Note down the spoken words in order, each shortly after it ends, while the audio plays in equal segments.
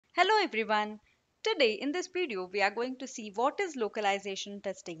Hello everyone. Today in this video we are going to see what is localization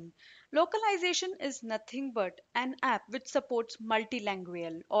testing. Localization is nothing but an app which supports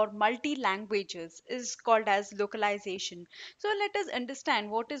multilingual or multi-languages is called as localization. So let us understand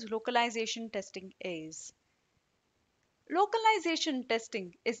what is localization testing is. Localization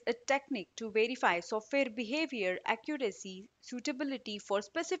testing is a technique to verify software behavior, accuracy, suitability for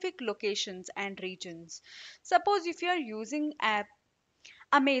specific locations and regions. Suppose if you are using app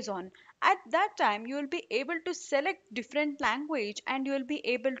Amazon. At that time, you will be able to select different language and you will be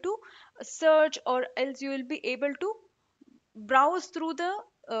able to search, or else you will be able to browse through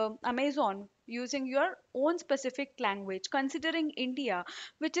the Amazon using your own specific language, considering India,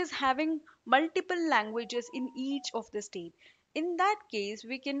 which is having multiple languages in each of the state. In that case,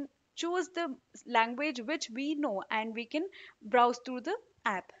 we can choose the language which we know and we can browse through the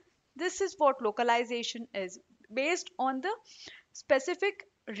app. This is what localization is. Based on the specific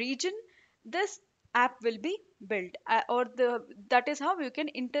region, this app will be built, or the that is how you can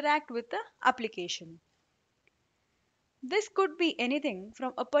interact with the application. This could be anything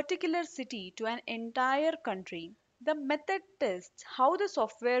from a particular city to an entire country. The method tests how the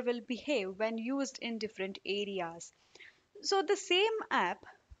software will behave when used in different areas. So the same app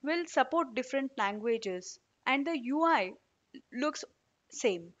will support different languages and the UI looks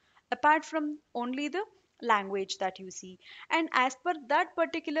same apart from only the language that you see. And as per that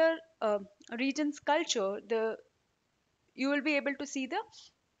particular region's culture, the you will be able to see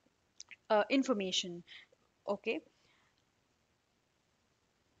the information. Okay.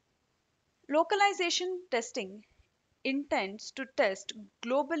 Localization testing intends to test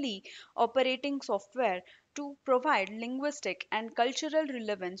globally operating software to provide linguistic and cultural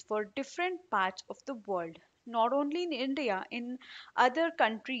relevance for different parts of the world, not only in India, in other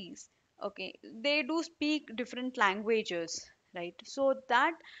countries. Okay, they do speak different languages, right? So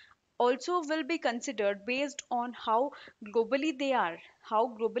that also will be considered based on how globally they are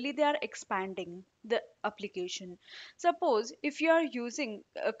expanding the application. Suppose if you are using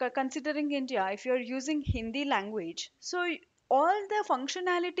considering India, if you are using Hindi language, so all the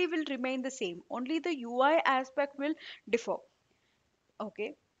functionality will remain the same, only the UI aspect will differ.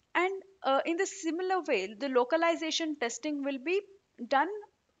 Okay. And in the similar way, the localization testing will be done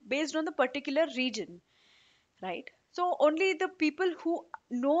based on the particular region, right? So only the people who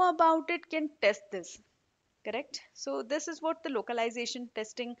know about it can test this, correct? So this is what the localization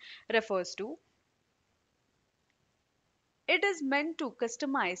testing refers to. It is meant to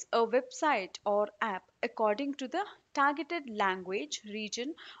customize a website or app according to the targeted language,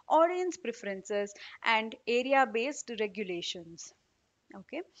 region, audience preferences, and area based regulations.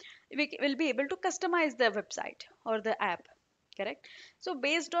 Okay, will be able to customize the website or the app, correct? So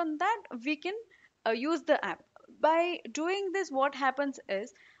based on that, we can use the app. By doing this, what happens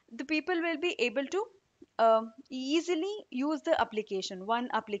is the people will be able to easily use the application, one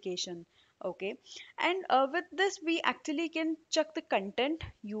application. Okay. And with this, we actually can check the content,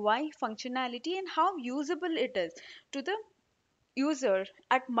 UI functionality, and how usable it is to the user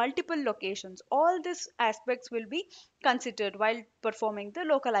at multiple locations. All these aspects will be considered while performing the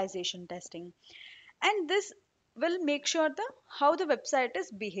localization testing. And this will make sure the how the website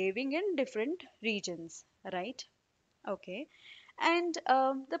is behaving in different regions, right? Okay. And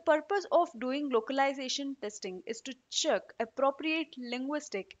the purpose of doing localization testing is to check appropriate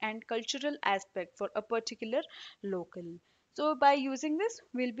linguistic and cultural aspect for a particular local. So by using this,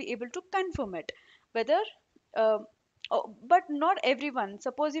 we'll be able to confirm it whether uh, but not everyone.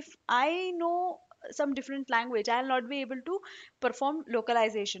 Suppose if I know some different language, I'll not be able to perform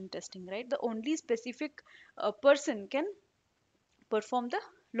localization testing, right? The only specific person can perform the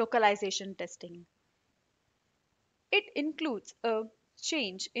localization testing. It includes a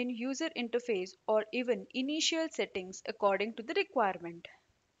change in user interface or even initial settings according to the requirement.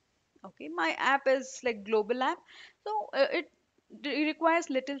 Okay, my app is like global app, so it requires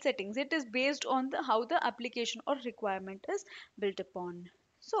little settings. It is based on the how the application or requirement is built upon.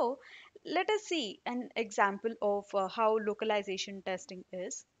 So let us see an example of how localization testing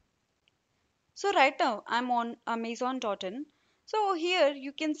is. So right now I'm on Amazon.in. So here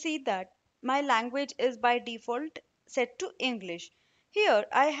you can see that my language is by default set to English. Here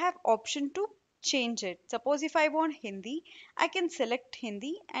I have option to change it. Suppose if I want Hindi, I can select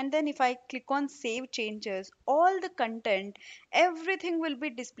Hindi, and then if I click on save changes, all the content, everything will be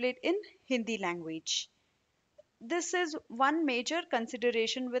displayed in Hindi language. This is one major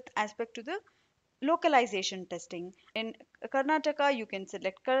consideration with aspect to the localization testing. In Karnataka, you can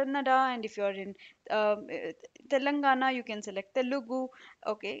select Kannada, and if you're in Telangana, you can select Telugu,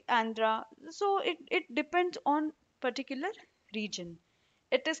 okay, Andhra. So it depends on particular region.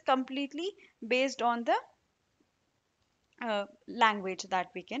 It is completely based on the language that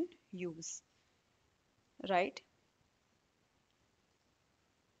we can use, right?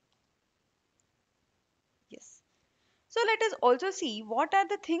 Yes. So let us also see what are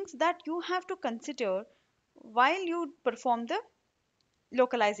the things that you have to consider while you perform the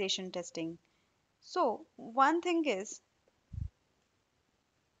localization testing. So one thing is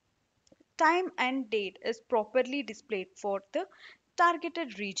time and date is properly displayed for the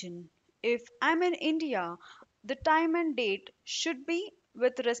targeted region. If I'm in India, the time and date should be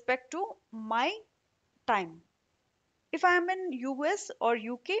with respect to my time. If I'm in US or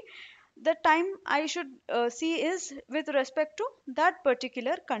UK, the time I should see is with respect to that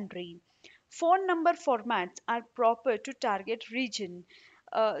particular country. Phone number formats are proper to target region.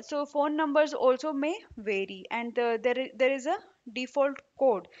 So phone numbers also may vary, and there is a default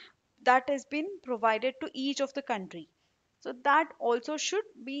code that has been provided to each of the country. So that also should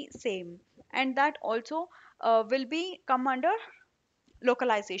be same, and that also will be come under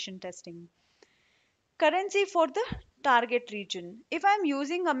localization testing. Currency for the target region. If I'm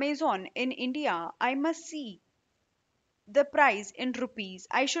using Amazon in India, I must see the price in rupees.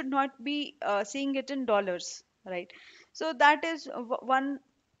 I should not be seeing it in dollars, right? So that is one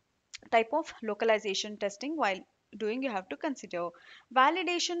type of localization testing. While doing, you have to consider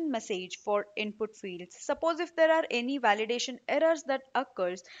validation message for input fields. Suppose if there are any validation errors that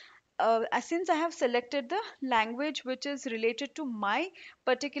occurs, since I have selected the language which is related to my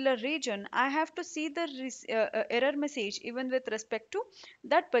particular region, I have to see the error message even with respect to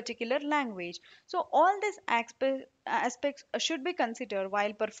that particular language. So all these aspects should be considered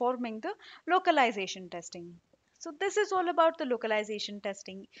while performing the localization testing. So this is all about the localization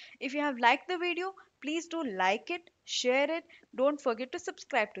testing. If you have liked the video, please do like it, share it. Don't forget to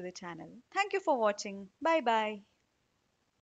subscribe to the channel. Thank you for watching. Bye bye.